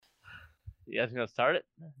You guys gonna start it?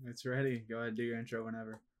 It's ready. Go ahead, do your intro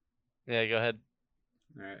whenever. Yeah, go ahead.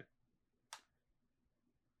 All right.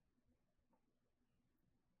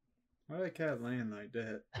 Why did that cat land like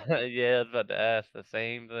that? Yeah, I was about to ask the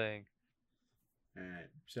same thing. All right,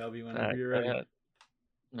 Shelby, whenever you're Go ready. ahead.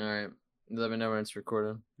 All right. Let me know when it's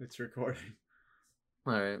recording. It's recording.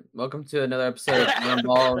 All right. Welcome to another episode of Beyond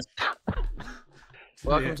Balls.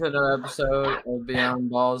 Welcome to another episode of Beyond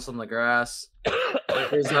Balls on the Grass.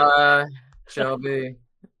 Here's Shelby,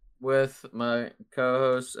 with my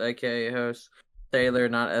co-host, aka host Taylor,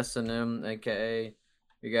 not S&M, aka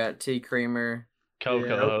we got T Creamer.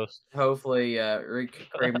 Co-host. Hopefully, Rick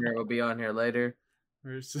Kramer will be on here later.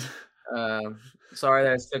 Where's... Sorry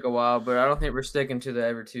that it took a while, but I don't think we're sticking to the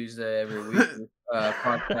every Tuesday, every week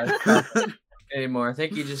podcast anymore. I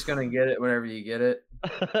think you're just gonna get it whenever you get it.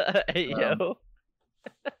 Hey, yo.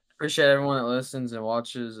 Appreciate everyone that listens and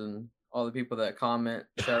watches and all the people that comment.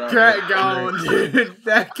 Shout out. Cat going, dude.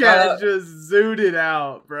 That cat just zooted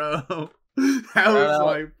out, bro. That was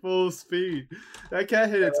like full speed. That cat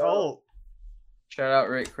hit its ult. Shout out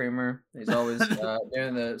Rick Kramer. He's always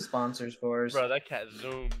doing the sponsors for us. Bro, that cat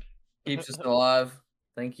zoomed. Keeps us alive.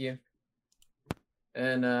 Thank you.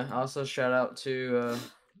 And also shout out to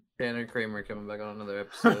Tanner Kramer coming back on another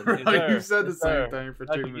episode. You said the same thing for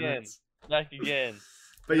 2 minutes. Back again.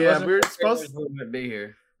 But yeah, we were supposed to... We wouldn't be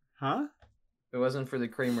here. Huh? If it wasn't for the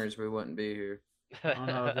Creamers, we wouldn't be here. I don't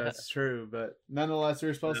know if that's true, but nonetheless, we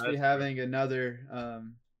were supposed to be having another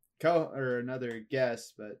another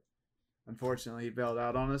guest, but unfortunately he bailed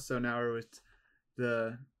out on us. So now we're with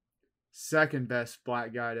the second best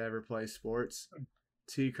black guy to ever play sports,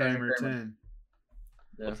 T Kramer 10.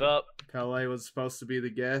 Yeah. What's up? Calais was supposed to be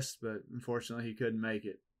the guest, but unfortunately he couldn't make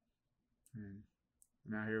it. And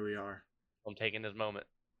now here we are. I'm taking this moment.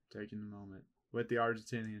 Taking the moment with the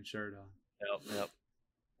Argentinian shirt on. Yep.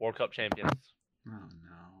 World Cup champions. Oh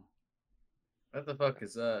no! What the fuck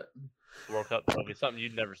is that? World Cup trophy. Something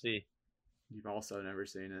you'd never see. You've also never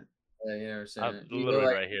seen it. Yeah, you never seen it.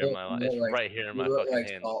 Literally right here in my life. It's right here in my fucking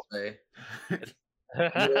hand. Salt Bay. You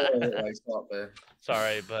look like Salt Bay.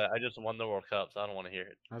 Sorry, but I just won the World Cup, so I don't want to hear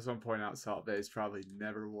it. I just want to point out Salt Bay's probably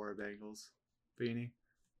never wore a Bengals beanie.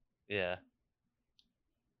 Yeah.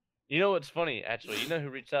 You know what's funny, actually? You know who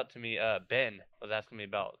reached out to me? Ben was asking me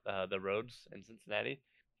about the roads in Cincinnati.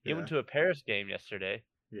 He went to a Paris game yesterday.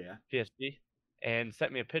 Yeah. PSG. And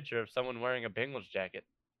sent me a picture of someone wearing a Bengals jacket.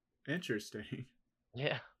 Interesting.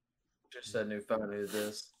 Yeah. Just a new phone. Who's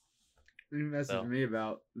this? He messaged me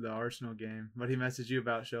about the Arsenal game. What did he message you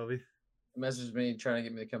about, Shelby? He messaged me trying to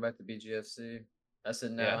get me to come back to BGFC. I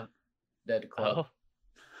said no. Yeah. Dead club.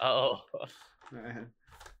 Oh. Man.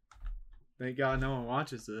 Thank God no one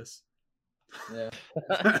watches this. Yeah.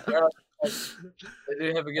 They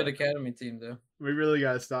do have a good academy team, though. We really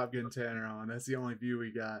got to stop getting Tanner on. That's the only view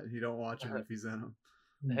we got. You don't watch him if he's in them.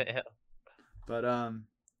 Yeah. But,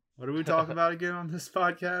 what do we talk about again on this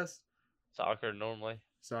podcast? Soccer, normally.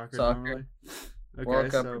 Soccer. Normally? Okay, World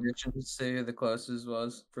Cup predictions. See who the closest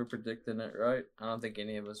was for predicting it right. I don't think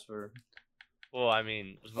any of us were. Well, I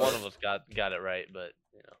mean, one of us got it right, but,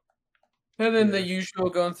 you know. And then the usual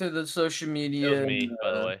going through the social media. It was me,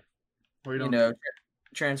 by the way. Well,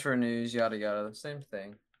 transfer news, yada yada, same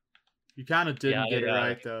thing. You kind of didn't get it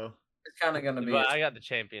right, though. It's kind of gonna be. But I got the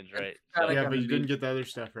champions right. Yeah, but you didn't get the other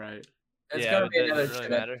stuff right. It's gonna be another. Does it really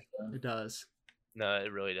matter? It does. No,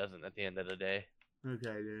 it really doesn't. At the end of the day.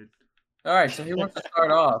 Okay, dude. All right, so who wants to start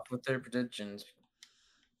off with their predictions?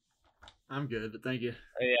 I'm good, but thank you.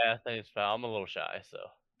 Yeah, thanks, pal. I'm a little shy, so.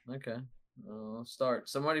 Okay. Let's start.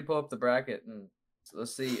 Somebody pull up the bracket and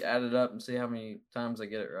let's see, add it up and see how many times I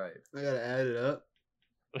get it right. I gotta add it up.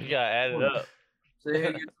 We gotta add it up. See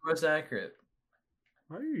who gets the most accurate.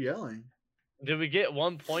 Why are you yelling? Did we get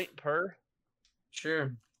 1 point per?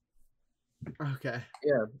 Sure. Okay.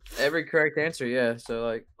 Yeah. Every correct answer, yeah. So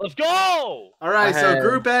like. Let's go! All right, so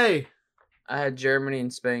Group A. I had Germany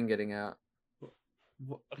and Spain getting out.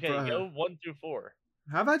 Okay, go 1 through 4.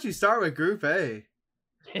 How about you start with Group A?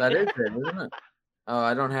 That is it, isn't it? Oh,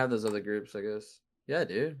 I don't have those other groups, I guess. Yeah,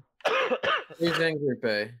 dude. Who's in Group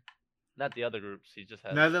A? Not the other groups. He just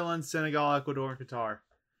has Netherlands, Senegal, Ecuador, and Qatar.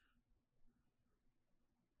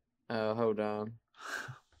 Oh, hold on.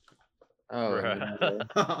 Oh. No.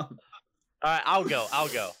 All right, I'll go.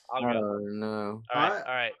 Oh no. All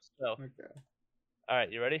right. So. Okay. All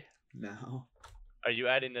right, you ready? No. Are you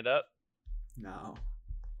adding it up? No.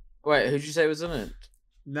 Wait, who'd you say was in it?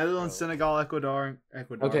 Netherlands, Senegal, Ecuador,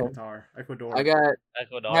 Okay. Qatar. Ecuador. I got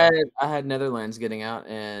Ecuador. I had Netherlands getting out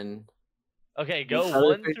and. Okay, go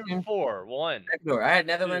 1 through 4. 1. Ecuador. I had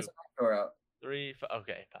Netherlands and Ecuador out. 3.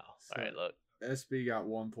 Okay, pal. All right, look. SB got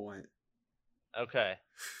 1 point. Okay.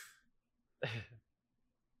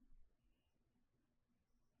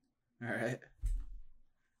 All right.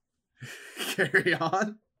 Carry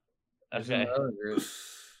on. There's Okay. another group.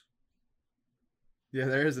 Yeah,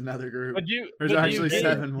 there is another group. But do There's you actually get,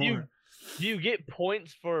 7 do you, more. do you get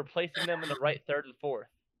points for placing them in the right third and fourth?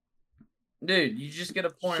 Dude, you just get a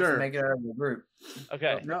point Sure. for making it out of the group.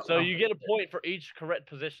 Okay. No, so no. you get a point for each correct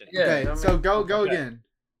position. Yeah, Okay, don't so make- go Okay. again.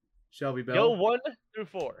 Shelby Bell. Go 1 through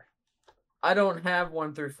 4. I don't have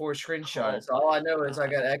 1 through 4 screenshots. Oh, All I know is I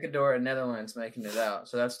got Ecuador and Netherlands making it out.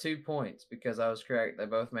 So that's 2 points because I was correct. They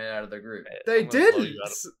both made it out of their group. They I'm gonna blow didn't. you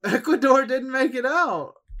out Ecuador didn't make it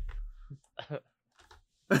out.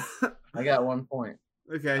 I got 1 point.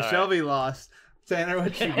 Okay, All Shelby lost. Tanner,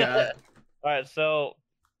 what you got? All right, so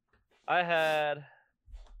I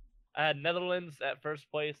had Netherlands at first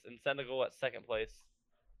place and Senegal at second place,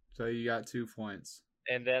 So you got 2 points.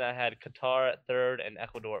 and then I had Qatar at third and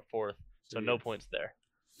Ecuador at fourth. So you no got- points there.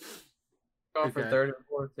 Going for Okay. 3rd and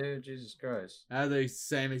 4th, dude. Jesus Christ. I had the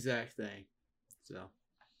same exact thing. So,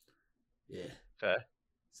 yeah. Okay.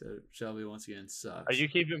 So Shelby once again sucks. Are you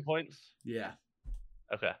keeping points? Yeah.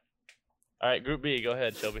 Okay. All right, Group B. Go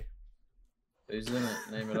ahead, Shelby. Who's in it?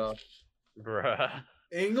 Name it off. Bruh.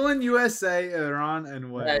 England, USA, Iran,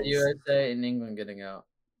 and Wales. Yeah, USA and England getting out.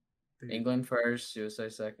 Dude, England first, USA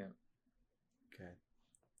second. Okay.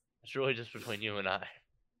 It's really just between you and I.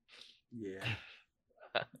 Yeah.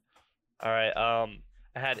 All right.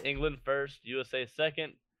 I had England first, USA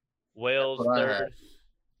second, Wales what I had. third,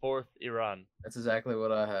 fourth, Iran. That's exactly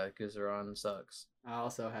what I had because Iran sucks. I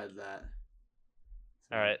also had that.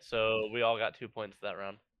 All right, so we all got 2 points that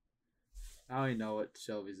round. I don't even know what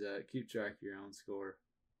Shelby's at. Keep track of your own score.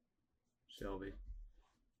 Shelby.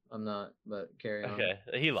 I'm not, but carry on. Okay,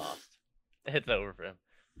 he lost. It's over for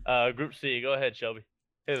him. Group C. Go ahead, Shelby.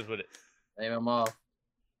 Hit us with it. Name them off.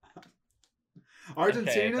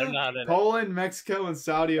 Argentina, they're not in it. Poland, Mexico, and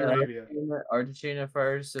Saudi Arabia. Argentina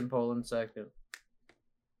first and Poland second.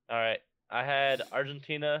 All right. I had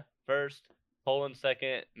Argentina first, Poland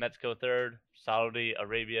second, Mexico third, Saudi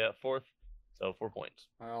Arabia fourth. So 4 points.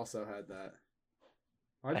 I also had that.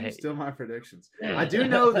 Why'd I you hate steal my predictions? I do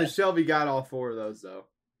know that Shelby got all 4 of those, though.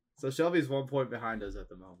 So Shelby's 1 point behind us at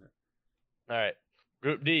the moment. All right.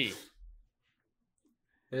 Group D.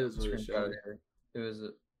 It is what it Screenshot Shelby. here. Who is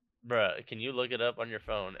it? Bruh, can you look it up on your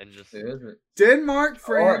phone and just... Who is it? Denmark,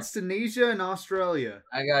 France, Tunisia, and Australia.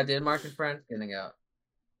 I got Denmark and France getting out.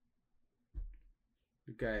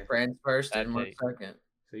 Okay, France first, That's Denmark it. second.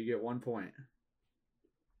 so you get 1 point.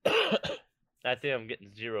 I think I'm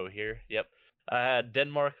getting 0 here. Yep. I had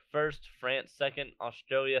Denmark first, France second,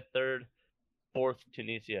 Australia third, fourth,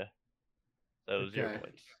 Tunisia. So 0 Okay.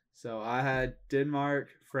 points. So I had Denmark,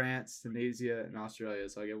 France, Tunisia, and Australia.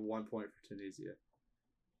 So I get 1 point for Tunisia.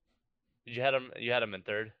 Did you had them? You had them in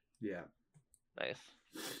third. Yeah. Nice.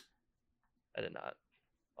 I did not.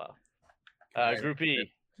 Wow. Okay. Group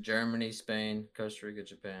E. Germany, Spain, Costa Rica,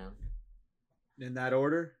 Japan. In that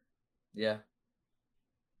order? Yeah.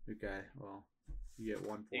 Okay, well, you get 1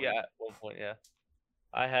 point. You got 1 point. Yeah.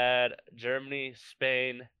 I had Germany,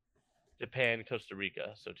 Spain, Japan, Costa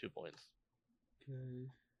Rica. So 2 points. Okay.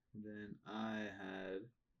 Then I had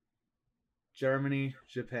Germany,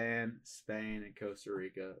 Japan, Spain, and Costa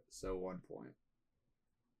Rica. So 1 point.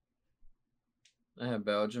 I have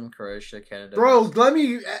Belgium, Croatia, Canada. Bro, Mexico. let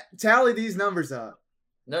me tally these numbers up.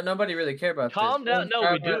 No, nobody really care about Calm this. down.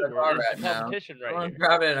 No, we do. In a car It's right a now. competition right I'm here.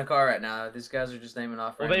 driving in a car right now. These guys are just naming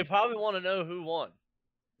off. Well, they probably want to know who won.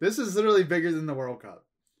 This is literally bigger than the World Cup.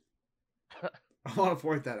 I want to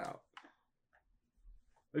point that out.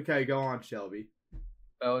 Okay, go on, Shelby.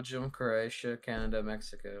 Belgium, Croatia, Canada,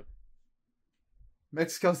 Mexico.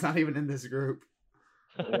 Mexico's not even in this group.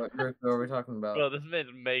 What group are we talking about? Bro, this man's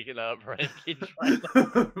making up rankings right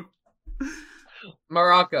now.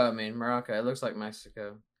 Morocco. Morocco. It looks like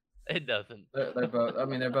Mexico. It doesn't. They're both.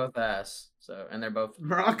 They're both ass. So, and they're both.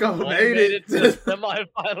 Morocco One made it. to the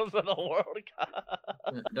semifinals of the World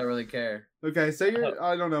Cup. Don't really care. Okay, so you're.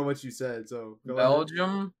 I don't know what you said, so go ahead.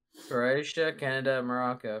 Belgium, Croatia, Canada,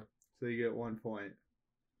 Morocco. So you get 1 point.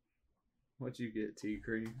 What'd you get, T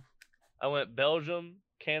Cream? I went Belgium,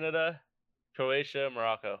 Canada, Croatia,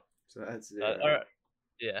 Morocco. So that's 0.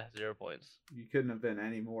 Yeah, 0 points. You couldn't have been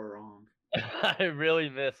any more wrong. I really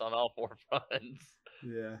miss on all 4 fronts.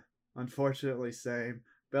 Yeah. Unfortunately, same.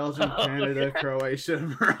 Belgium, Oh, Canada, yeah. Croatia,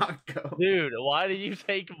 and Morocco. Dude, why do you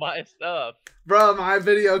take my stuff? Bro, my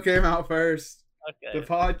video came out first. Okay. The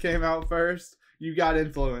pod came out first. You got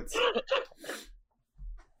influence.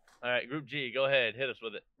 All right, Group G, go ahead. Hit us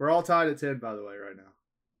with it. We're all tied at 10, by the way, right now.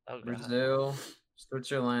 Oh, God. Brazil,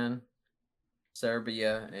 Switzerland,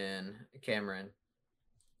 Serbia, and Cameroon.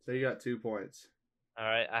 So you got 2 points. All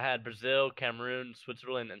right, I had Brazil, Cameroon,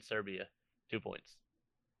 Switzerland, and Serbia. 2 points.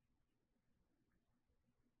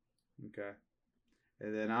 Okay.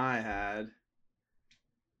 And then I had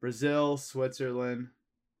Brazil, Switzerland,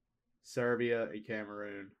 Serbia, and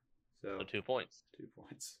Cameroon. So 2 points. 2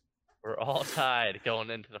 points. We're all tied going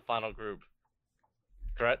into the final group.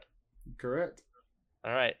 Correct? Correct.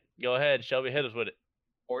 All right, go ahead. Shelby, hit us with it.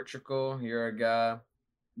 Portugal, Uruguay,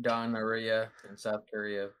 Don Maria, and South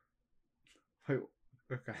Korea. Wait,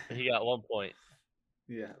 okay. He got 1 point.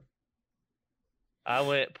 Yeah. I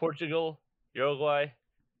went Portugal, Uruguay,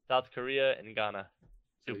 South Korea, and Ghana.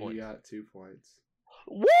 2 So points. you got 2 points.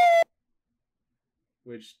 Woo!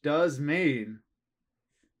 Which does mean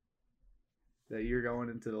that you're going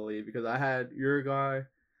into the lead because I had Uruguay,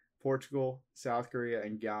 Portugal, South Korea,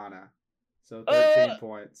 and Ghana. So 13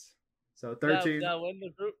 points. So 13. Now win the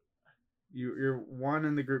group. You're 1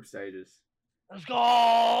 in the group stages. Let's go!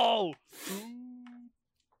 All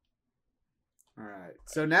right.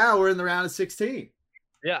 So now we're in the round of 16.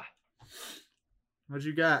 Yeah. What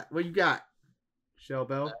you got? What you got, Shell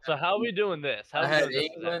Bell? So how are we doing this? I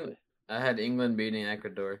had England beating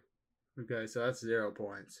Ecuador. Okay, so that's 0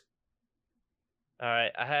 points. All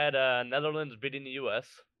right. I had Netherlands beating the U.S.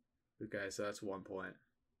 Okay, so that's 1 point.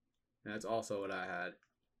 And that's also what I had.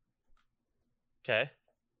 Okay.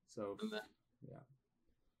 So, yeah.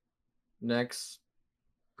 Next.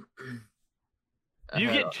 You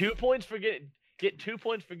get 2 points for get 2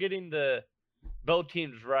 points for getting the both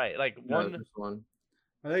teams right. Like one. Just one.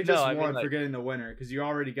 I think just one for getting the winner because you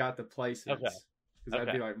already got the placements. Okay. Because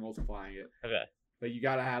that'd be like multiplying it. Okay. But you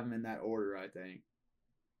got to have them in that order, I think.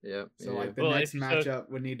 Yep. So like the next matchup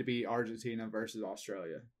would need to be Argentina versus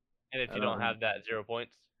Australia. And if you don't have that, 0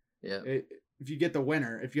 points. Yeah. If you get the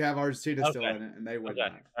winner, if you have Argentina still in it and they win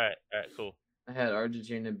that. All right, cool. I had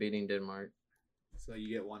Argentina beating Denmark. So you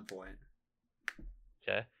get 1 point.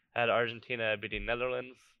 Okay. I had Argentina beating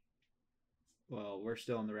Netherlands. Well, we're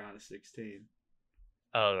still in the round of 16.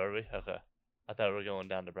 Oh, are we? Okay. I thought we were going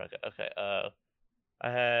down to bracket. Okay. I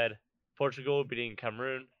had Portugal beating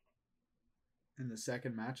Cameroon. In the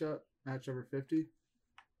second match over 50?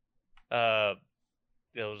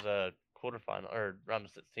 It was a quarterfinal or round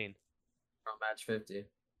of 16. From match 50.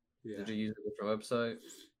 Yeah. Did you use a different website?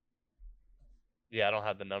 Yeah, I don't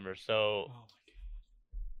have the numbers. So Oh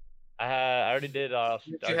I already did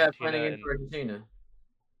Did you have playing against Argentina?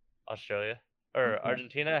 Australia. Or Okay.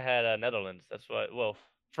 Argentina had Netherlands. That's what. Well,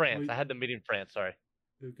 France. I had them beating France. Sorry.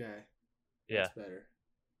 Okay. Yeah. That's better.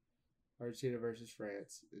 Argentina versus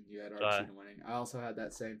France. And you had Argentina winning. I also had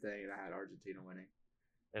that same thing, and I had Argentina winning.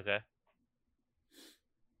 Okay.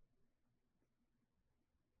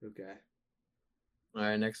 Okay. All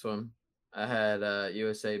right, next one. I had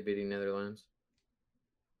USA beating Netherlands.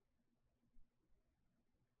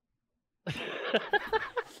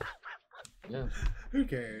 Yeah. Who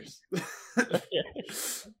cares?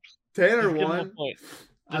 Tanner won.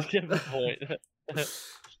 Just give him a point.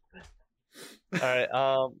 All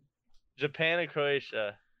right. Japan and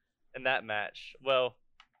Croatia in that match. Well,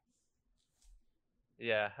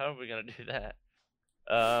 yeah. How are we gonna do that?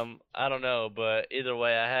 I don't know, but either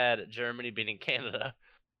way, I had Germany beating Canada.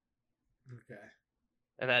 Okay.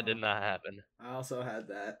 And that did not happen. I also had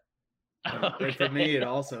that. Okay. And for me, it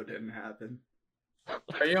also didn't happen.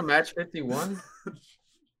 Are you on match 51?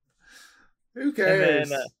 Who cares?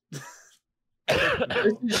 Then,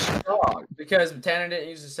 This is wrong because Tanner didn't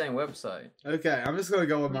use the same website. Okay, I'm just going to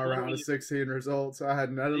go with my round of 16 results. I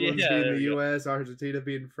had Netherlands beating the U.S., Argentina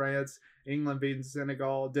beating France, England beating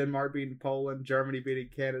Senegal, Denmark beating Poland, Germany beating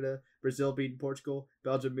Canada, Brazil beating Portugal,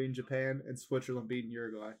 Belgium beating Japan, and Switzerland beating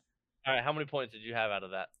Uruguay. All right, how many points did you have out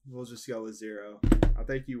of that? We'll just go with 0. I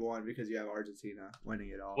think you won because you have Argentina winning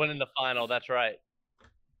it all. Winning the final, that's right.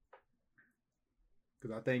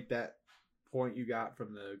 Because I think that point you got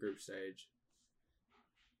from the group stage.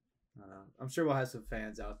 I'm sure we'll have some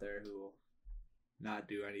fans out there who will not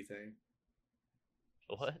do anything.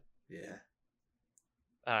 What? Yeah.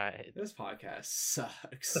 All right. This podcast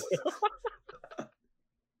sucks.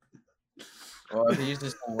 Well, if you use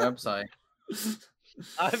this website.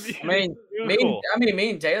 I mean, me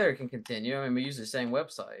and Taylor can continue. I mean, we use the same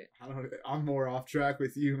website. I'm more off track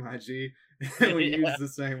with you, my G. We use the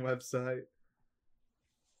same website.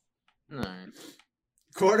 All right.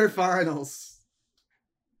 Quarterfinals.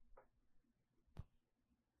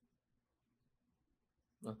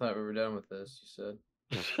 I thought we were done with this. You said.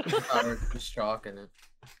 I thought we were just chalking it.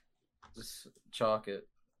 Just chalk it.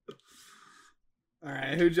 All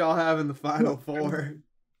right, who'd y'all have in the final four?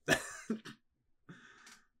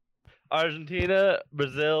 Argentina,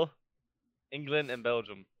 Brazil, England and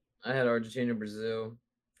Belgium. I had Argentina, Brazil,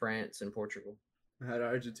 France, and Portugal. I had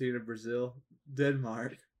Argentina, Brazil,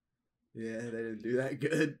 Denmark. Yeah, they didn't do that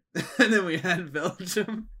good. And then we had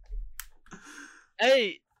Belgium.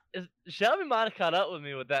 Hey, Shelby might have caught up with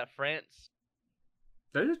me with that France.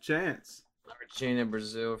 There's a chance. Argentina,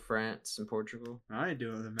 Brazil, France, and Portugal. I ain't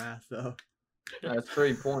doing the math though. That's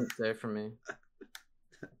 3 points there for me.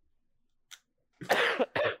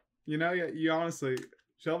 You know, you honestly,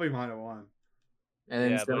 Shelby might have won. And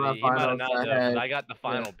then yeah, but he might have not done. I got the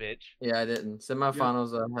final, bitch. Yeah, I didn't.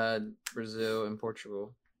 Semifinals, I had Brazil and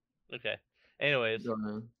Portugal. Okay. Anyways,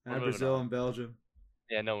 I had Brazil and Belgium.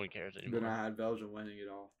 Yeah, no one cares anymore. Then I had Belgium winning it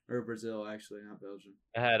all, or Brazil actually, not Belgium.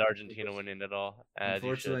 I had Argentina winning it all.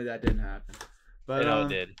 Unfortunately, that didn't happen. But it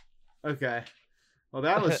did. Okay. Well,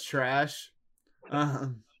 that was trash.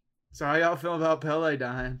 So how y'all feel about Pele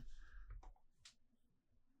dying?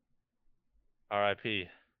 R.I.P.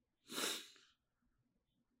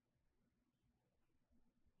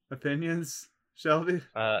 Opinions, Shelby?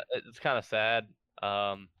 It's kind of sad.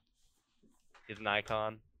 He's an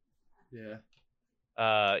icon. Yeah.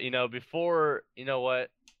 Before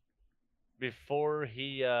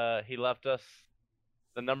he left us,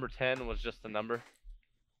 the number 10 was just a number,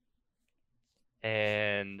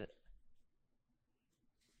 and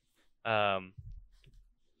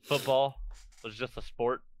football was just a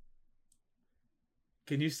sport.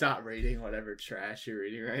 Can you stop reading whatever trash you're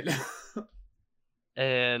reading right now?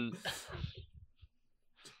 And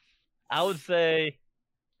I would say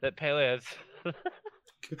that Pele has.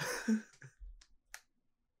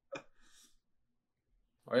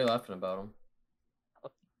 Why are you laughing about him?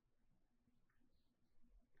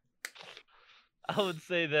 I would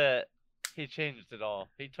say that he changed it all.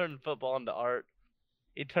 He turned football into art.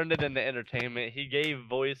 He turned it into entertainment. He gave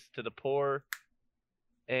voice to the poor,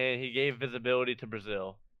 and he gave visibility to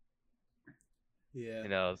Brazil.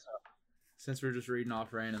 Yeah. Since we're just reading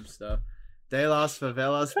off random stuff. De las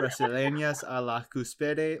favelas brasileñas a la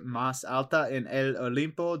cúspide más alta en el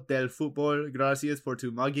Olimpo del fútbol gracias por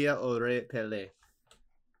tu magia, oh rey Pelé.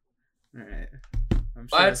 All right. I'm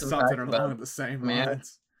sure it's something along the same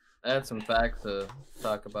lines. I had some facts to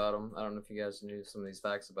talk about him. I don't know if you guys knew some of these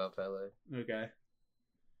facts about Pele. Okay.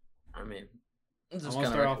 I mean, I want to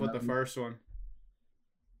start off with the first one.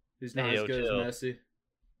 He's not as good as Messi.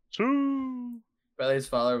 True. Pele's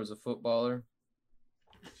father was a footballer.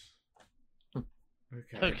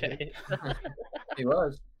 Okay. He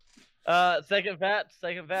was. Second fact.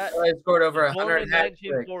 He scored over 100 hat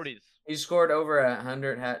tricks. 1940s. He scored over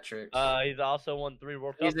 100 hat tricks. He's also won 3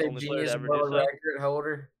 World Cups. He's a Guinness World Record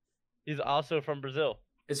holder. He's also from Brazil.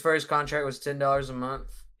 His first contract was $10 a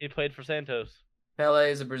month. He played for Santos.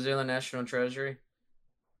 Pele is a Brazilian national treasury.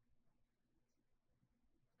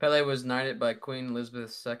 Pele was knighted by Queen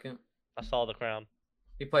Elizabeth II. I saw the crown.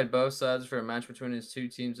 He played both sides for a match between his 2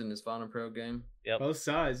 teams in his final pro game. Yep. Both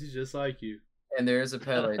sides. He's just like you. And there is a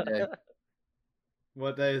Pele Day.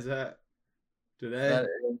 What day is that? Today? That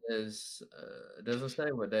is, it doesn't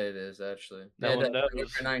say what day it is, actually. No one knows.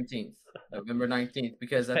 November 19th. November 19th,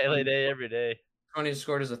 because that's Pele Day every day. when he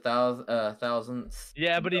scored his 1,000th.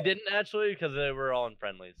 Yeah, but he didn't actually because they were all in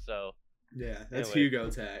friendlies. So. Yeah, that's anyway. Hugo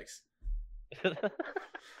tax. But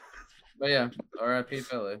yeah, R.I.P.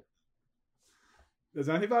 Pele. Does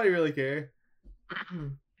anybody really care?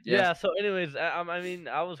 Yeah. So, anyways, I mean,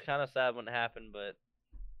 I was kind of sad when it happened, but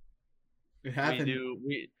it happened.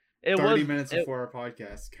 It 30 minutes before our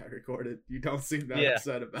podcast got recorded. You don't seem that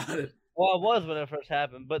upset about it. Well, I was when it first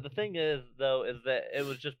happened, but the thing is, though, is that it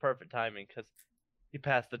was just perfect timing because he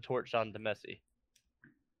passed the torch on to Messi.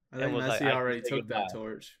 I think Messi already took that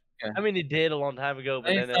torch. Yeah. I mean, he did a long time ago,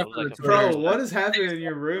 but then it was like Bro, what is happening in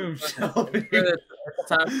your room, Shelby? It's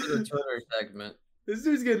time for the Twitter segment. This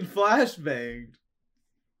dude's getting flashbanged.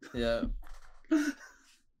 Yeah. All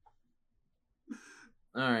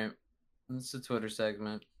right. It's the Twitter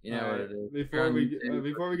segment. You know what it is.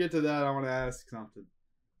 Before we get to that, I want to ask something.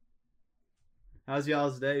 How's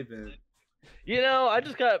y'all's day been? I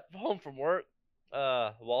just got home from work.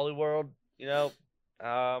 Wally World.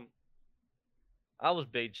 I was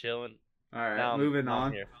big chilling. All right, moving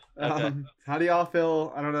on. Okay. How do y'all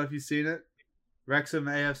feel? I don't know if you've seen it. Wrexham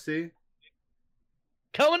AFC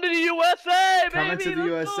coming to the USA, baby. Coming to the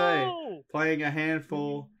USA, playing a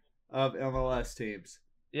handful of MLS teams.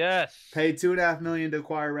 Yes. Paid $2.5 million to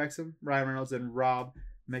acquire Wrexham. Ryan Reynolds and Rob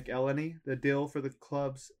McElhenney. The deal for the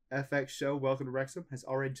club's FX show, Welcome to Wrexham, has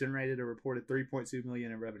already generated a reported $3.2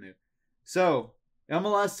 million in revenue. So,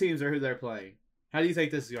 MLS teams are who they're playing. How do you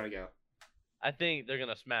think this is going to go? I think they're going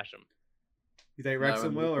to smash them. You think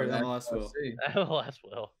Wrexham will or MLS will? MLS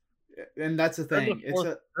will. And that's the thing.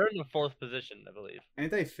 They're in the 4th position, I believe.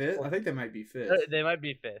 Ain't they fifth? I think they might be fifth. They might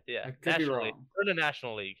be 5th. Yeah, I could be wrong. They're in the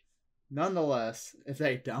National League. Nonetheless, if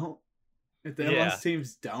the MLS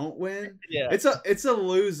teams don't win, Yeah, it's a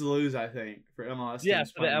lose-lose. I think for MLS. yeah,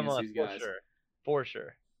 teams for the playing against MLS these guys. for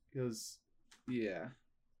sure. Because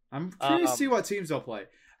I'm curious to see what teams they'll play.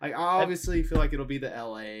 Like, I obviously feel like it'll be the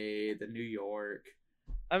LA, the New York.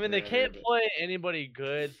 I mean, they can't play anybody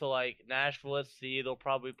good, so like Nashville SC, they'll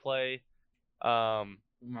probably play. Might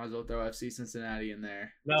as well throw FC Cincinnati in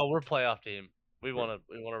there. No, we're a playoff team. We won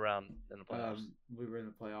a round in the playoffs. We were in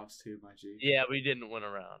the playoffs too, my G. Yeah, we didn't win a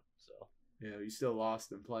round, so. Yeah, you still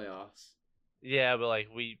lost in playoffs. Yeah, but like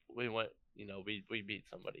we went, we beat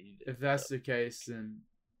somebody. If that's the case, then.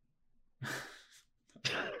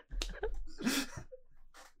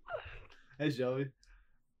 Hey, Shelby.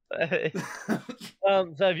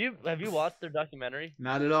 So have you watched their documentary?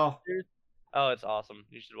 Not at all. Oh, it's awesome.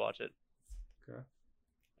 You should watch it. Okay.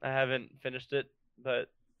 I haven't finished it, but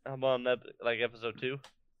I'm on episode 2.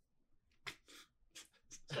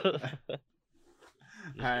 All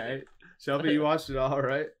right, Shelby, you watched it all,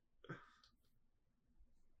 right?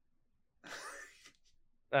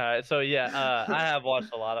 All right, so yeah, I have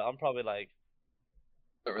watched a lot of. I'm probably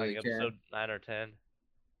episode 9 or 10.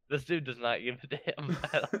 This dude does not give a damn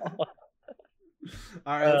at all.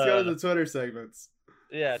 All right, let's go to the Twitter segments.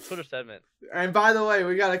 Yeah, Twitter segment. And by the way,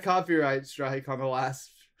 we got a copyright strike on the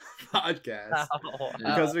last podcast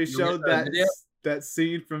because we showed that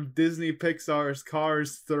scene from Disney Pixar's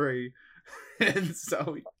Cars 3, and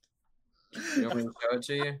so you want me to show it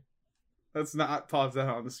to you? Let's not pop that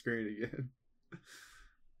on the screen again.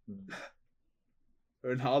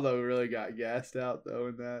 Ronaldo really got gassed out though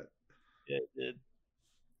in that. Yeah, it did.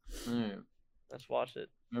 All right. Let's watch it.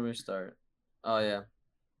 Where do we start? Oh yeah.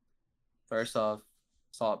 First off,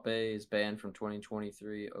 Salt Bay is banned from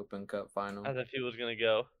 2023 Open Cup final. As if he was gonna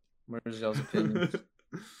go. Where's y'all's opinions?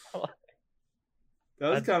 That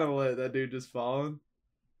was kind of lit. That dude just falling.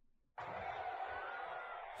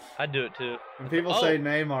 I'd do it too. When people say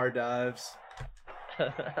Neymar dives.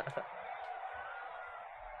 That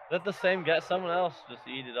the same guy? Someone else just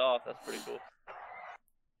eat it off. That's pretty cool.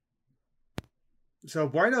 So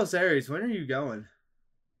Buenos Aires, when are you going?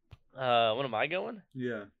 When am I going?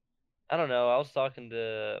 Yeah. I don't know. I was talking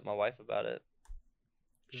to my wife about it.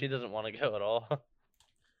 She doesn't want to go at all.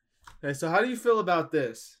 Okay, so how do you feel about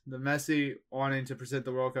this? The Messi wanting to present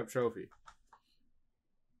the World Cup trophy.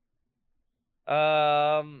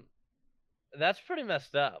 That's pretty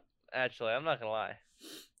messed up. Actually, I'm not gonna lie.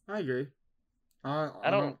 I agree. I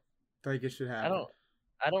don't think it should happen.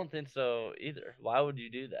 I don't think so either. Why would you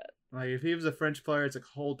do that? Like, if he was a French player, it's a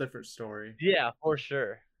whole different story. Yeah, for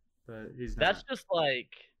sure. But he's not. That's just like,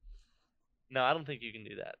 no, I don't think you can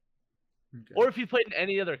do that. Okay. Or if he played in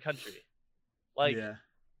any other country, like yeah.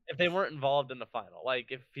 if they weren't involved in the final, like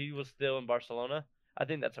if he was still in Barcelona, I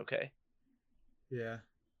think that's okay. Yeah,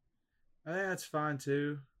 I think that's fine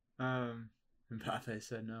too. Mbappe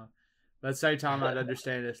said no, but at the same time, I'd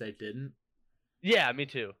understand if they didn't. Yeah, me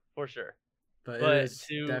too, for sure. But it is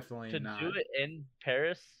definitely to not. do it in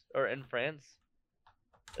Paris or in France.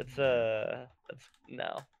 That's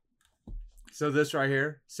no. So this right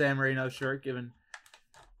here, San Marino shirt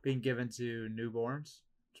being given to newborns.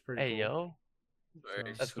 It's pretty cool. Yo.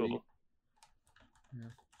 Very That's sweet. cool. Yeah.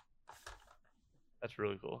 That's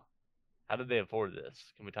really cool. How did they afford this?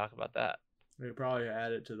 Can we talk about that? They could probably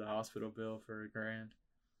add it to the hospital bill for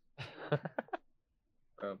 $1,000.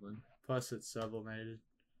 Probably. Plus it's sublimated.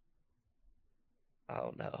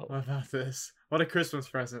 Oh no. What about this? What a Christmas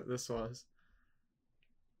present this was.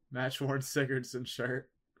 Match-worn Sigurdsson shirt.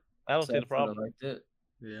 I don't see the Seth problem. would've liked it.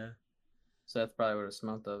 Yeah. Seth probably would have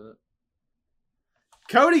smoked of it.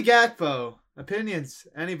 Cody Gakpo. Opinions?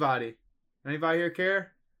 Anybody? Anybody here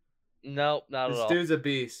care? No, not This at all. dude's a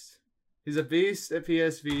beast. He's a beast at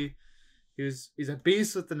PSV. He's a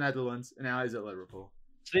beast with the Netherlands, and now he's at Liverpool.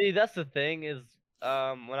 See, that's the thing is,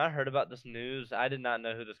 when I heard about this news, I did not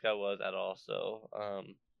know who this guy was at all. So,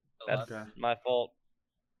 that's Okay. my fault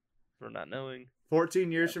for not knowing.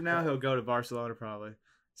 14 years from now, he'll go to Barcelona probably.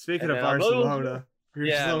 Speaking And of then I'll go- Barcelona, here's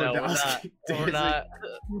Yeah, no, we're not. Lewandowski We're dancing.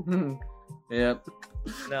 not. Yep.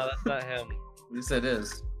 No, that's not him. Yes, it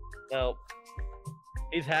is. No,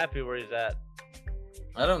 he's happy where he's at.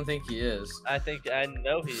 I don't think he is. I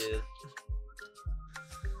know he is.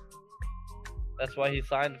 That's why he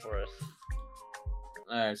signed for us.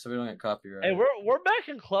 All right, so we don't get copyright. Hey, we're back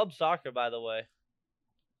in club soccer, by the way.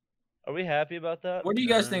 Are we happy about that? What do you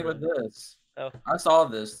guys think about this? Oh. I saw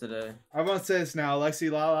this today. I'm gonna say this now, Alexi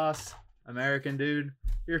Lalas, American dude,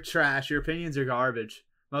 you're trash. Your opinions are garbage.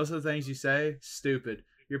 Most of the things you say, stupid.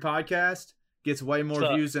 your podcast gets way more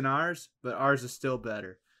Suck. views than ours, but ours is still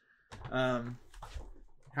better.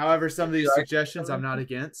 However, some of these suggestions I'm not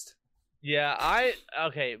against. Yeah,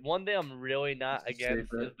 okay. One thing I'm really not That's against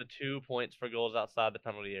stupid. is the 2 points for goals outside the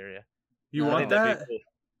penalty area. You No, I want think that'd that? be cool.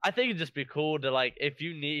 I think it'd just be cool to like if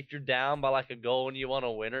you're down by like a goal and you want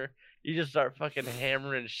a winner, you just start fucking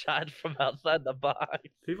hammering shots from outside the box.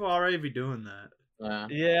 People already be doing that. Yeah.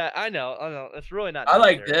 Yeah, I know. It's really not. I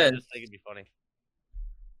like necessary. I this. just think it'd be funny.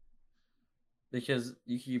 Because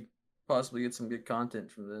you could possibly get some good content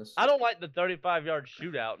from this. I don't like the 35-yard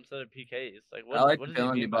shootout instead of PKs. Like, I like what the does he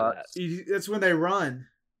penalty mean by box. that? That's when they run.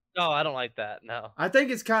 No, I don't like that. No, I think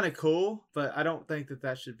it's kind of cool, but I don't think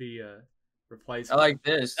that should be a replacement. I like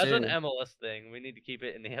this that's too. an MLS thing. We need to keep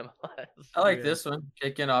it in the MLS. I like Yeah. this one.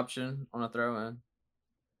 Kick-in option on a throw-in.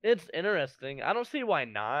 It's interesting. I don't see why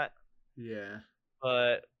not, Yeah,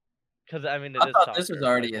 but because I mean, it I is thought this was soccer,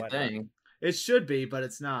 already like, a why not? thing. it should be, but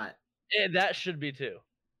it's not. That should be too.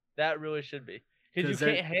 That really should be because you 'Cause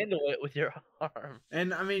they're- can't handle it with your arm.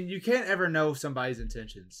 And I mean, you can't ever know somebody's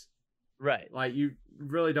intentions. Right. Like you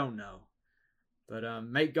really don't know. But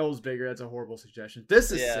make goals bigger. That's a horrible suggestion.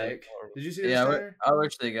 This is Yeah, sick. horrible. Did you see this? Yeah, Tanner? I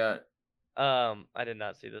wish they got. I did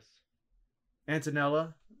not see this.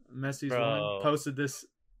 Antonella, Messi's Bro, woman, posted this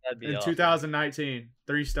That'd be in awesome. 2019.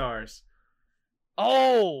 3 stars.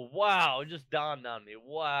 Oh wow! It just dawned on me.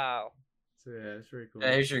 Wow. So yeah, it's pretty cool.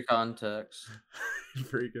 Yeah, here's your context.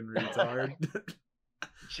 Freaking retard.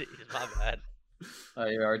 Jeez, my bad. Oh,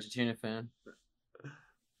 you're an Argentina fan.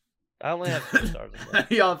 I only have 2 stars. in How that.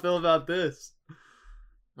 do y'all feel about this?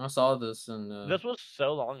 I saw this and This was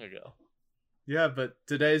so long ago. Yeah, but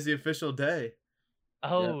today's the official day.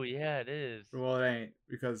 Oh yeah, it is. Well, it ain't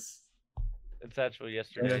because It's actually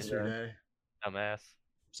yesterday. yesterday. Dumbass.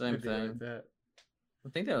 same Could be like thing. that. I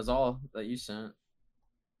think that was all that you sent.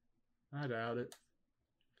 I doubt it.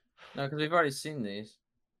 No, because we've already seen these.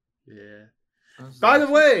 Yeah. That was By the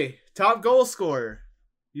last- way, top goal scorer.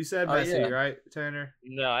 You said Oh, Messi, yeah. right, Tanner?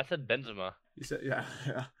 No, I said Benzema. You said yeah.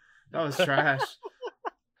 That was trash.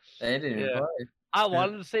 They didn't even Yeah. play. I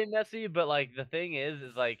wanted to say Messi, but like the thing is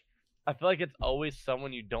like I feel like it's always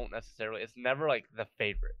someone you don't necessarily. It's never like the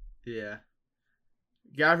favorite. Yeah.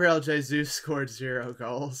 Gabriel Jesus scored 0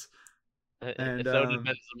 goals. And, so did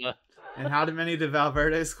Benzema. And how many did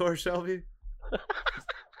Valverde score, Shelby?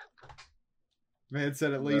 Man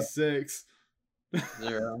said at least 6.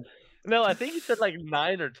 0. No, I think he said like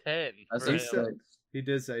 9 or 10. I for said him. 6. He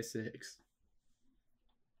did say 6.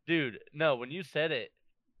 Dude, no, when you said it,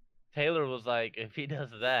 Taylor was like, if he does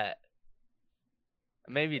that,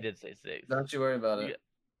 maybe he did say 6. Don't you worry about it.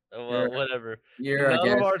 Well, whatever. You're None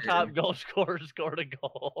of our against top it. goal scorers scored a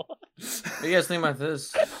goal. What do you guys think about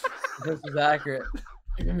this? This is accurate.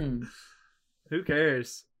 Who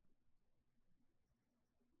cares?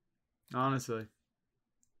 Honestly.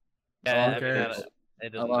 Yeah, Who I mean, cares? it A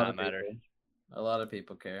does lot not of matter. people. A lot of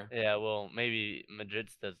people care. Yeah, well, maybe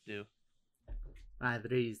Madridstas do.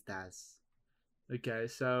 Madridistas. Okay,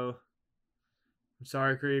 so I'm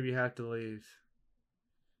sorry, Kareem, you have to leave.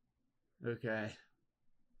 Okay.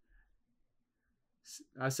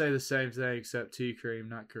 I say the same thing except T Cream,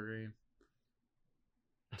 not Kareem.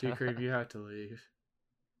 T Cream, you have to leave.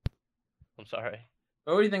 I'm sorry.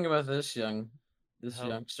 What do you think about this Oh.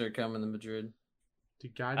 youngster coming to Madrid? The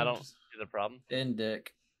guy I don't just- see the problem. In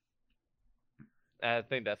Dick. I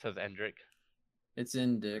think that says Endrick. It's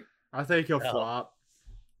in Dick. I think he'll Oh. flop.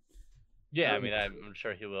 Yeah, I mean, I'm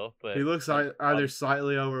sure he will. But He looks like either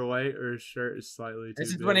slightly overweight or his shirt is slightly too This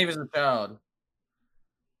is big. when he was a child.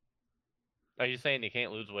 Are you saying he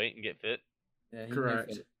can't lose weight and get fit? Yeah, he Correct.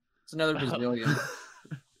 makes it. It's another Brazilian.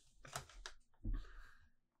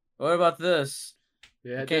 What about this?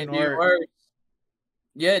 Yeah, it Can't didn't do work. worse.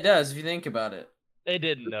 Yeah, it does if you think about it. They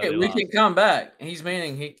didn't know. Okay, they we lost. can come back. He's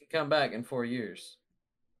meaning he can come back in 4 years.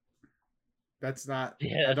 That's not.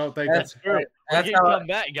 Yeah, I don't think That's that's. true. We That's can how come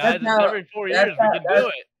back, guys. It's how- every 4 that's years how- we can do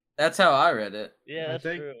it. that's how I read it. Yeah, I that's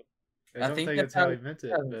think- true. I don't think that's how he meant it.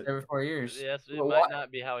 Yeah, But every 4 years. Yes, it Well, might what-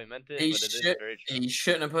 not be how he meant it, He but it is should- very true. He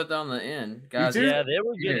shouldn't have put that on the end, guys. do? Yeah, they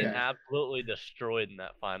were getting Yeah. absolutely destroyed in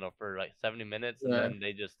that final for like 70 minutes, and Yeah. then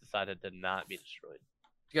they just decided to not be destroyed.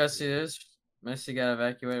 You guys see this? Messi got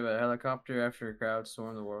evacuated by a helicopter after a crowd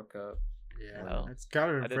stormed the World Cup. yeah, Wow. it's kind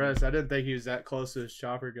of I didn't- impressed. I didn't think he was that close to his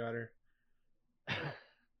chopper gunner.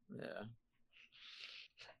 Yeah.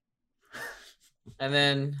 And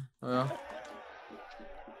then, well,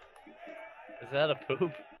 Is that a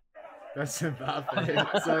poop? That's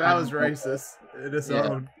Mbappe. So that was racist in its Yeah.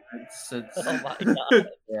 own. it's Oh my god!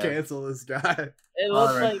 yeah. Cancel this guy. It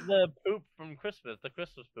looks Alright. like the poop from from Christmas, the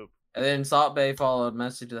Christmas poop. And then Salt Bay followed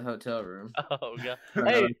Messi to the hotel room. Oh god.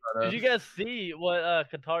 Hey, did you guys see what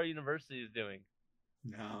Qatar University is doing?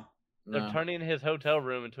 No. They're turning his hotel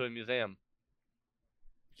room into a museum.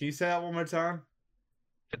 Can you say that one more time?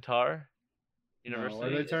 Qatar University.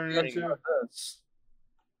 What are they turning it into?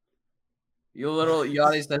 You little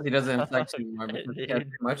Yachty says he doesn't flex anymore because he can't do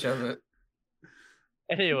much of it.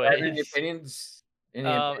 Anyways, Any opinions?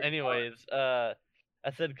 Anyways, I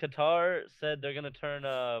said Qatar said they're gonna turn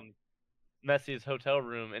Messi's hotel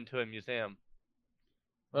room into a museum.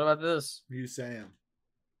 What about this? Museum.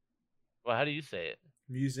 Well, how do you say it?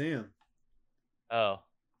 Museum. Oh.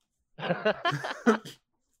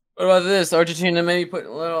 What about this? Argentina maybe put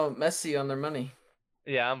a little Messi on their money.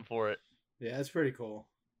 Yeah, I'm for it. Yeah, that's pretty cool.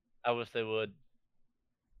 I wish they would.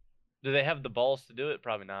 Do they have the balls to do it?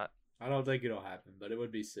 Probably not. I don't think it'll happen, but it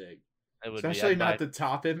would be sick. It would Especially be. not the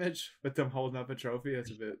top image with them holding up a trophy.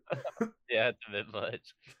 That's a bit. Yeah, it's a bit much.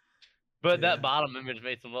 But Yeah. that bottom image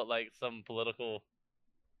makes them look like some political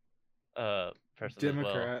person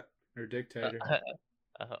Democrat or dictator. as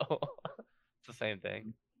well. Oh, it's the same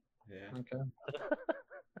thing. Yeah. Okay.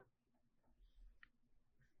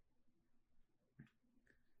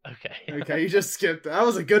 Okay. Okay, you just skipped. That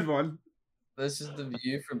was a good one. This is the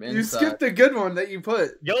view from inside. You skipped a good one that you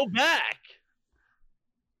put. Go back.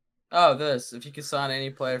 Oh, this. If you could sign any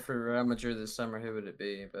player for Real Madrid this summer, who would it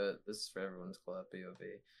be? But this is for everyone's club, BOB.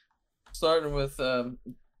 Starting with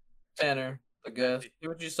Tanner, I guess. Who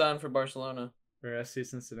would you sign for Barcelona? For SC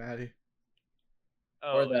Cincinnati.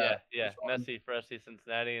 Oh, that. yeah. Messi for SC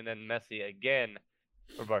Cincinnati, and then Messi again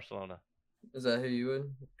for Barcelona. Is that who you would?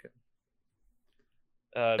 Okay.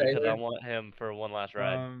 Because I Taylor? want him for one last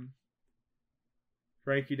ride.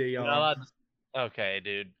 Frankie De You're Jong. not allowed to- Okay,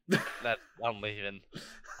 dude. I'm leaving.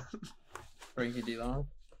 Frankie De Jong.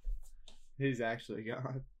 He's actually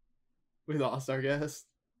gone. We lost our guest.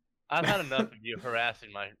 I've had enough of you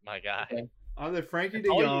harassing my guy. Okay. Either Frankie It's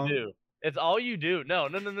De all Jong. you do. It's all you do. No.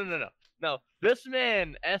 No, this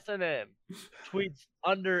man, SNM, tweets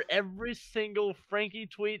under every single Frankie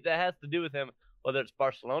tweet that has to do with him, whether it's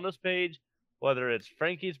Barcelona's page, whether it's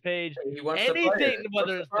Frankie's page, He wants to play it. anything,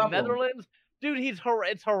 whether What's it's the the problem? Netherlands. Dude,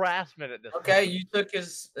 it's harassment at this Okay, point. you took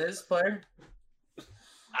his player.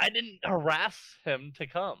 I didn't harass him to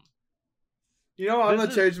come. You know what? I'm This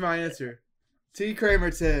going to change my answer. T.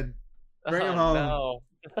 Kramer 10. Bring him home. No.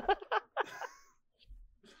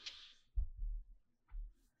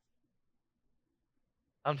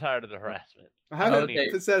 I'm tired of the harassment. I haven't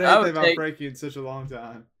Okay. said I would anything about take- Frankie in such a long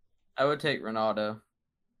time. I would take Ronaldo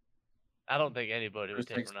I don't think anybody for would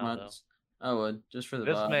take 6 Ronaldo. months. I would, just for the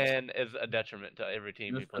This vibes. man is a detriment to every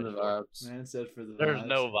team he Just for plays the for. vibes. Man said for the There's vibes.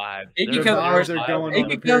 no vibe. He There's could come no to vibes are vibe. going He on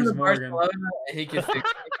could with come Piers to Morgan. Barcelona and he could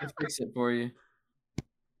fix it for you.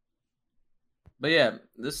 But yeah,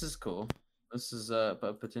 this is cool. This is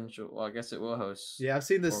a potential. Well, I guess it will host. Yeah, I've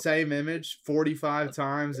seen the same image 45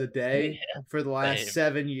 times a day for the last same.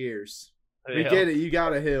 7 years. We Yeah. get it. You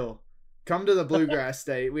got a hill. Come to the Bluegrass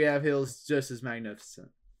State. We have hills just as magnificent.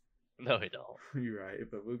 No, we don't. You're right,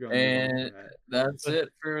 but we're going And to that's it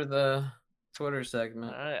for the Twitter All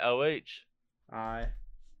segment. right, OH. I.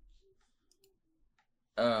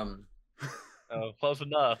 Um, Oh, close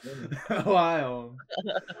enough. Wow.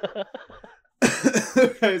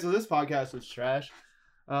 Okay, so this podcast was trash.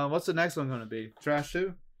 What's the next one going to be? Trash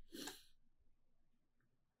too?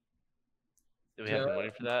 Do we have the money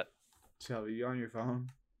for that? Shelby, you on your phone?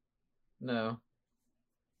 no,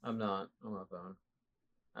 I'm not on my phone.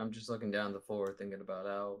 I'm just looking down the floor thinking about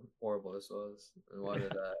how horrible this was and why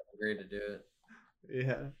did I agree to do it.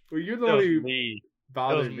 Yeah. Well, you're the It one was who me. It was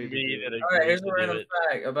bothered me. me to do that it. All right, here's a agreed to do random it.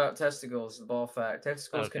 fact about testicles. The ball fact: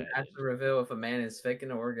 testicles can Okay. actually reveal if a man is faking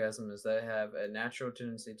an orgasm, as they have a natural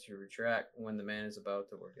tendency to retract when the man is about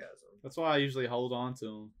to orgasm. That's why I usually hold on to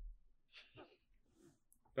him.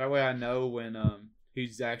 That way I know when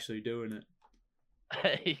he's actually doing it.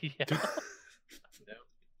 Yeah.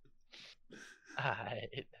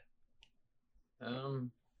 Alright. I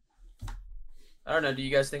don't know. Do you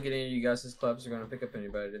guys think any of you guys' clubs are going to pick up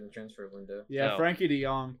anybody in the transfer window? Yeah, No. Frankie De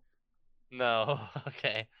Jong. No.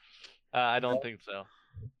 Okay. I don't think so.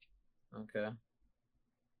 Okay.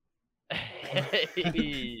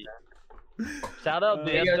 Hey. Shout out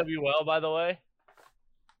to You guys- SWL, by the way.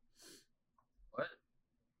 What?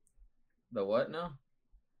 The what now?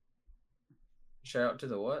 Shout out to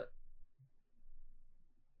the what?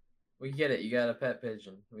 We get it. You got a pet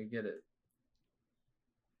pigeon. We get it.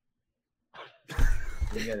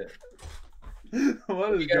 We get it.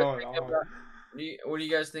 What is You guys going think on? about- What do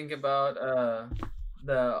you guys think about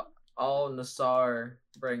the Al Nassar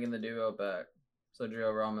bringing the duo back?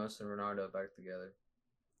 Sergio Ramos and Ronaldo back together.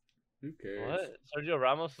 Who cares? What? Sergio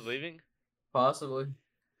Ramos is leaving? Possibly.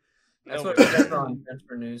 That's what Nobody it says cares. on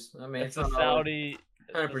transfer news. I mean, It's it's the not always Saudi,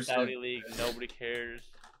 it's the 100%. Saudi league. Nobody cares.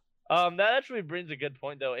 That actually brings a good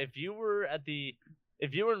point though. If you were in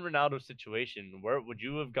Ronaldo's situation, where would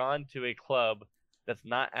you have gone to a club that's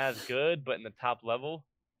not as good but in the top level,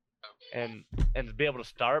 and be able to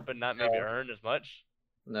start but not maybe earn as much?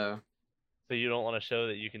 No. So you don't want to show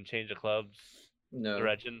that you can change the club's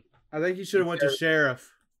direction. I think you should have went to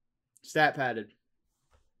Sheriff. Stat padded.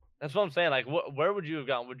 That's what I'm saying. Like, where would you have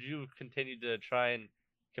gone? Would you continue to try and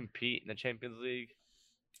compete in the Champions League?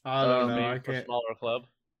 I don't know. Maybe I for a can't. smaller club.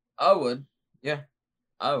 I would. Yeah,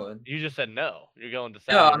 I would. You just said no. You're going to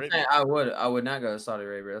No, Saudi I'm Arabia. saying I would. I would not go to Saudi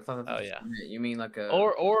Arabia. I thought that's Oh, yeah. You mean like a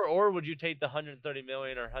Or would you take the 130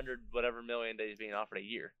 million or 100 whatever million that he's being offered a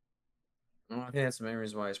year? I think that's the main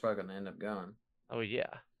reason why he's probably going to end up going. Oh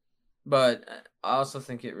yeah. But I also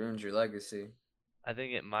think it ruins your legacy. I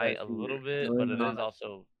think it might a little bit, really but it not. is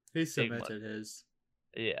also He big submitted money. his.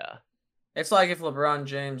 Yeah. It's like if LeBron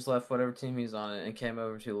James left whatever team he's on and came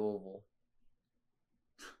over to Louisville.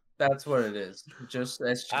 That's what it is.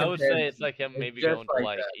 I would say it's like him maybe just going to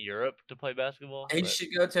like that. Europe to play basketball. He but- should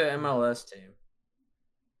go to an MLS team.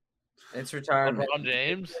 It's retirement. LeBron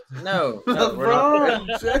James? No, we're not.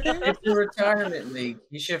 LeBron James. It's a retirement league.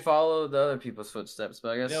 You should follow the other people's footsteps. But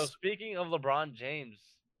I guess No, speaking of LeBron James.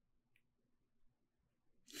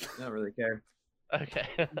 I don't really care. Okay.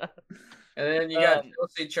 And then you got Um,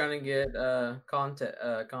 Chelsea trying to get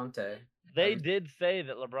Conte. They did say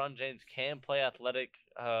that LeBron James can play athletic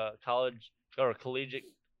college or collegiate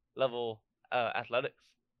level athletics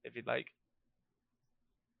if you'd like.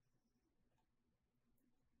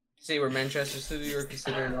 See where Manchester City were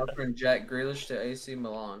considering offering Jack Grealish to AC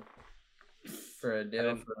Milan for a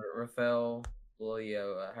deal for Rafael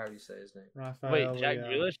Leo. How do you say his name? Wait, Jack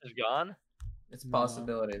Grealish is gone? It's a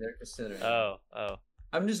possibility. They're considering. Oh.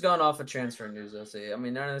 I'm just going off of transfer news. I see. I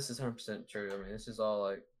mean, none of this is 100% true. I mean, this is all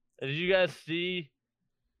like. Did you guys see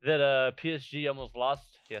that PSG almost lost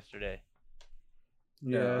yesterday?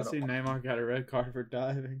 Yeah, I see Neymar got a red card for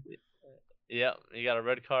diving. Yep, he got a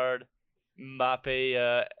red card.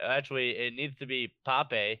 Mbappe, actually, it needs to be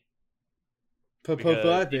Pape.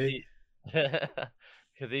 Pape.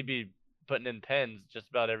 Because he'd be putting in pens just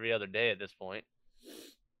about every other day at this point.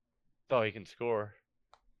 So he can score.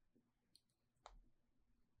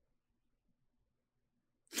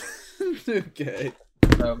 Okay.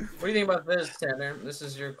 So, what do you think about this, Tanner? This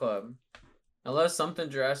is your club. Unless something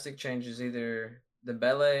drastic changes, either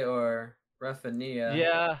Dembele or Rafinha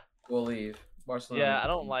Yeah. will leave Barcelona. Yeah, I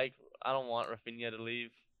don't want Rafinha to leave.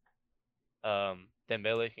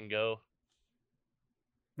 Dembele can go.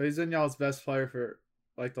 But he's been y'all's best player for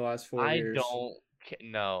like the last 4 years.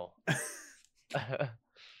 No.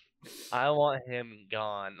 I want him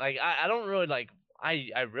gone. Like I don't really like.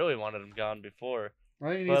 I really wanted him gone before.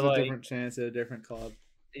 I think he needs a different chance at a different club.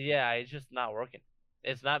 Yeah, it's just not working.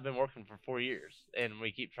 It's not been working for 4 years, and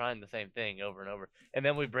we keep trying the same thing over and over. And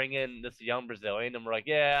then we bring in this young Brazilian, and we're like,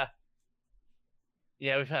 yeah,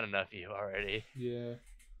 we've had enough of you already. Yeah.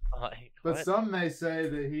 Like, but what? some may say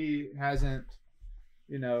that he hasn't,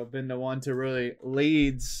 been the one to really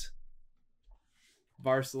leads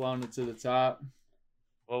Barcelona to the top.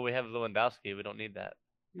 Well, we have Lewandowski. We don't need that.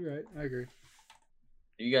 You're right. I agree.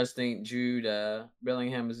 You guys think Jude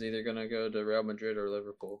Bellingham is either going to go to Real Madrid or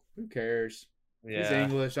Liverpool? Who cares? Yeah. He's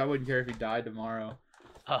English. I wouldn't care if he died tomorrow.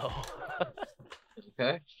 Oh.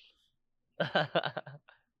 Okay.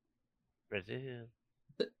 Brazil.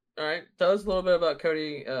 All right. Tell us a little bit about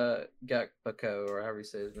Cody Gakpo, or however you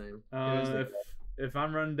say his name. If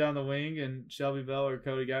I'm running down the wing and Shelby Bell or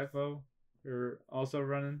Cody Gakpo are also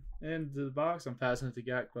running into the box, I'm passing it to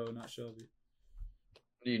Gakpo, not Shelby.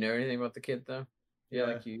 Do you know anything about the kid, though? Yeah,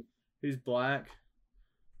 like you. He's black.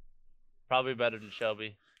 Probably better than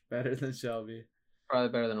Shelby. Better than Shelby. Probably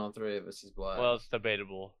better than all three of us. He's black. Well, it's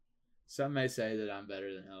debatable. Some may say that I'm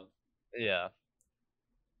better than him. Yeah.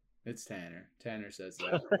 It's Tanner. Tanner says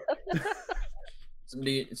that.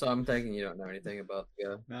 So I'm thinking you don't know anything about the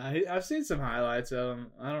guy. Nah, I've seen some highlights of him.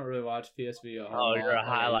 I don't really watch PSV a whole Oh, lot. you're a like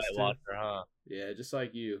I highlight used to. watcher, huh? Yeah, just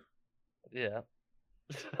like you. Yeah.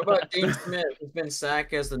 What about Dean Smith? He's been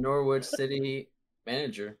sacked as the Norwich City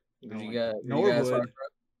manager. Norwich.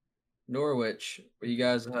 Were you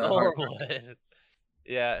guys? Norwood.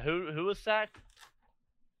 Yeah. Who was sacked?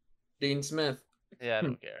 Dean Smith. Yeah, I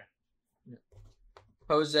don't care.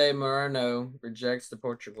 Jose Moreno rejects the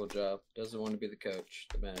Portugal job. Doesn't want to be the coach.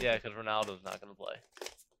 The manager. Yeah, because Ronaldo's not going to play.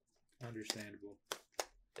 Understandable.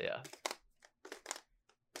 Yeah.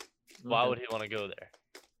 Why would he want to go there?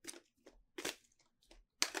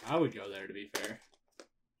 I would go there to be fair.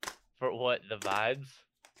 For what? The vibes?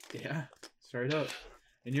 Yeah, straight up.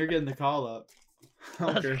 And you're getting the call up. I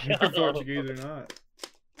don't care if you're Let's go. Portuguese or not.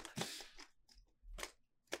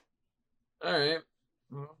 All right.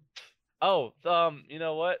 Well, Oh, you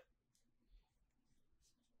know what?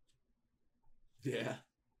 Yeah.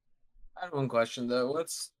 I have one question though.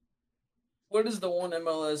 What is the one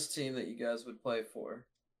MLS team that you guys would play for?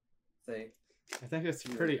 Think. I think it's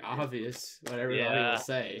pretty obvious what everybody Yeah. will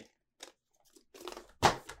say.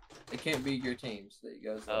 It can't be your teams that you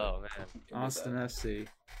guys like. Oh man. It can be Austin that. FC.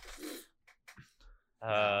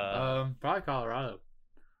 Probably Colorado.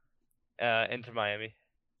 Inter Miami.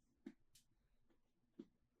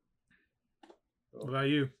 What about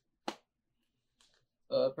you?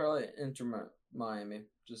 Probably Inter Miami,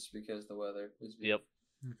 just because the weather is Yep.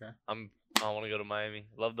 Okay. I want to go to Miami.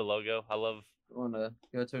 Love the logo. I love. Want to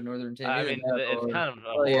go to a northern team? I Either mean, that it's or kind of a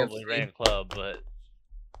LAFC. horribly ran club, but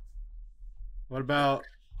What about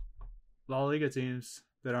La Liga teams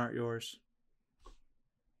that aren't yours?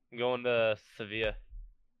 I'm going to Sevilla.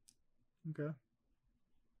 Okay.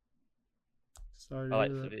 Sorry to I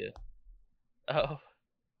like hear that. Sevilla. Oh.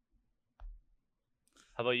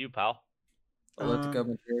 How about you, pal? Atletico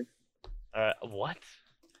Madrid. All right. What?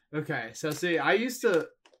 Okay, so see, I used to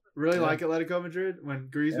really Yeah. like Atletico Madrid when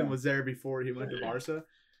Griezmann Yeah. was there before he went to Barca,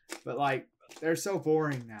 but like they're so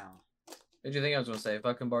boring now. Did you think I was going to say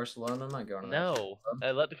fucking Barcelona? I'm not going to that No.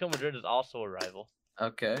 shit, Atletico Madrid is also a rival. bro.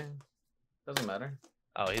 Okay. Doesn't matter.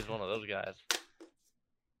 Oh, he's one of those guys.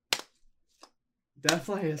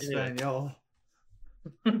 Definitely Yeah. Espanol.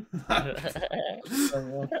 No.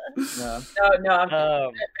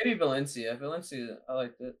 Um, Maybe Valencia. Valencia, I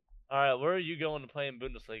liked it. all right. Where are you going to play in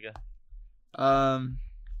Bundesliga?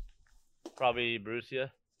 Probably Borussia.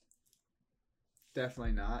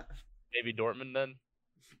 Definitely not. Maybe Dortmund then.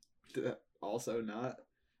 Also not.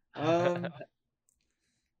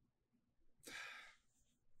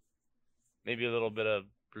 Maybe a little bit of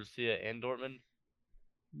Borussia and Dortmund.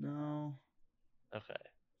 No. Okay.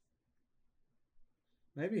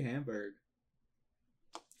 Maybe Hamburg.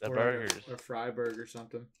 The Or Burgers. Or Freiburg or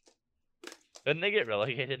something. Didn't they get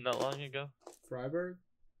relegated not long ago? Freiburg?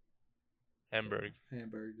 Hamburg.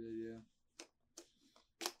 Hamburg did, yeah.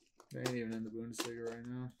 They ain't even in the Bundesliga right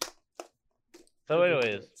now. So,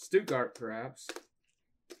 anyways, Stuttgart, perhaps.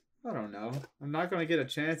 I don't know. I'm not going to get a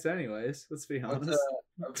chance anyways. Let's be What's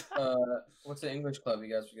honest. what's the English club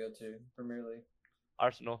you guys would go to? Premier League.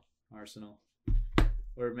 Arsenal Arsenal.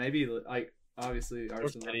 Or maybe, like, obviously,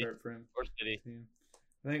 Arsenal City. hurt for him. or City. Team.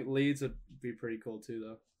 I think Leeds would be pretty cool, too,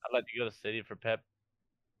 though. I'd like to go to City for Pep.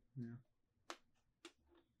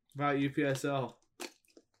 About UPSL.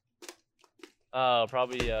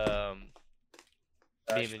 Probably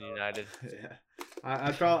Beeman United. Yeah.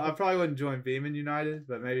 I probably wouldn't join Beeman United,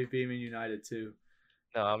 but maybe Beeman United, too.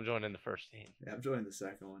 No, I'm joining the first team. Yeah, I'm joining the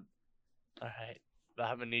second one. All right, but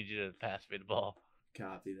I'm gonna need you to pass me the ball.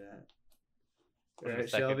 Copy that. For All the right,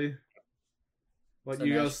 second. Shelby. What So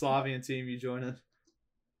Yugoslavian team you joining?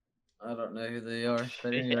 I don't know who they are.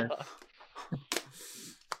 But anyway. Yeah.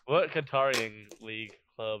 What Qatarian league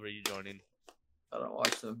club are you joining? I don't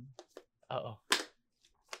watch them. Oh,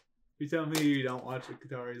 You tell me you don't watch the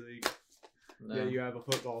Qatari League. No. Yeah, you have a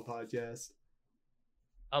football podcast.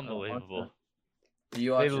 unbelievable! Do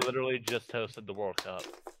you watch They it? literally just hosted the World Cup.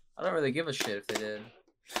 I don't really give a shit if they did.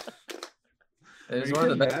 It Are was you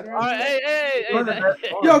one of the getting best. mad All right, hey, One of the best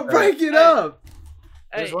hey, ones. Yo, break it Hey. up!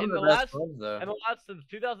 It was hey! one In of the the best last, ones, though. since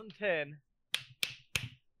 2010,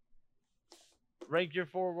 rank your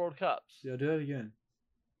 4 World Cups. Yo, do it again.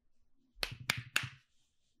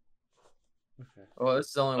 Okay. Well, this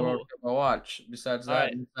is the only Oh. World Cup I watch. Besides All that,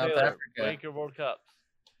 right, in South Taylor, Africa. rank your World Cups.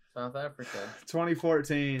 South Africa.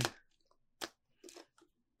 2014.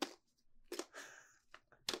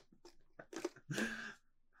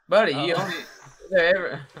 Buddy, Oh. you only. There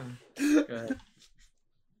ever... Go ahead.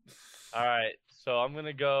 All right, so I'm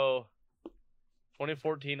gonna go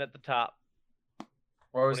 2014 at the top.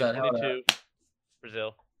 Where was that? held at? 2022,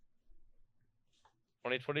 Brazil.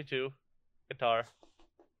 2022, Qatar.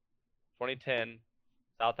 2010,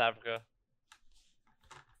 South Africa.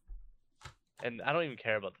 And I don't even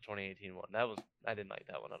care about the 2018 one. I didn't like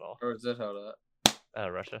that one at all. Where was that held at?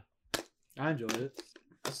 Russia. I enjoyed it.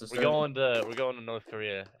 That's the We're going to North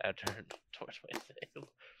Korea after 2022.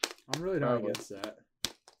 I'm really not Probably. against that.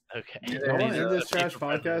 Okay. Yeah, Y'all want need to end a this trash FIFA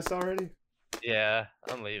president. podcast already? Yeah,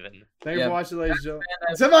 I'm leaving. Thank you Yeah. for watching, ladies and gentlemen.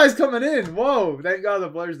 Man, Somebody's coming in. Whoa. Thank God the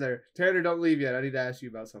blur's there. Tanner, don't leave yet. I need to ask you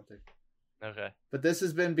about something. Okay. But this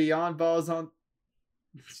has been Beyond Balls on...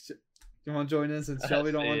 You want to join in since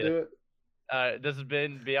Shelby don't want to do it? This has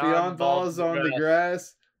been Beyond Balls on the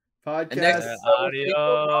Grass. podcast. next-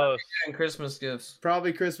 Adios. And Christmas gifts.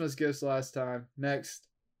 Probably Christmas gifts last time. Next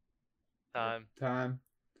Time.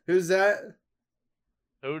 Who's that?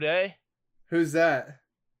 Who day? Who's that?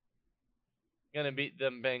 Gonna beat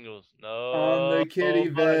them Bengals. No. On the kitty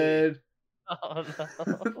bed. Oh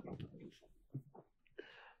no.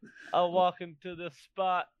 I'll walk into the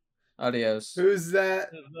spot Adios. Who's that?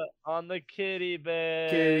 on the kitty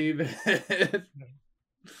bed. Kitty bed.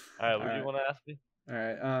 All right, what do All you want to ask me?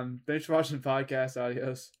 right. Thanks for watching the podcast.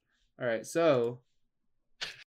 Adios. All right. So